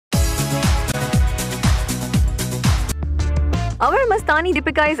Our Mastani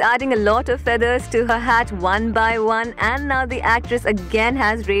Deepika is adding a lot of feathers to her hat one by one, and now the actress again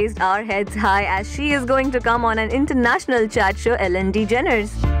has raised our heads high as she is going to come on an international chat show, Ellen DeGeneres.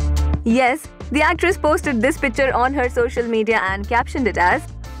 Yes, the actress posted this picture on her social media and captioned it as,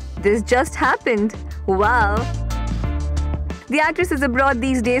 "This just happened. Wow." The actress is abroad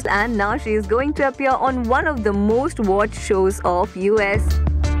these days and now she is going to appear on one of the most watched shows of US.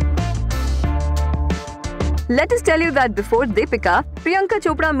 Let us tell you that before Deepika, Priyanka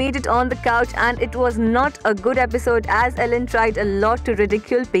Chopra made it on the couch, and it was not a good episode as Ellen tried a lot to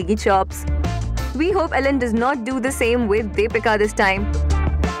ridicule Piggy Chops. We hope Ellen does not do the same with Deepika this time.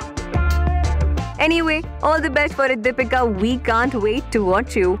 Anyway, all the best for it, Deepika. We can't wait to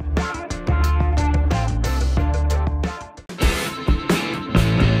watch you.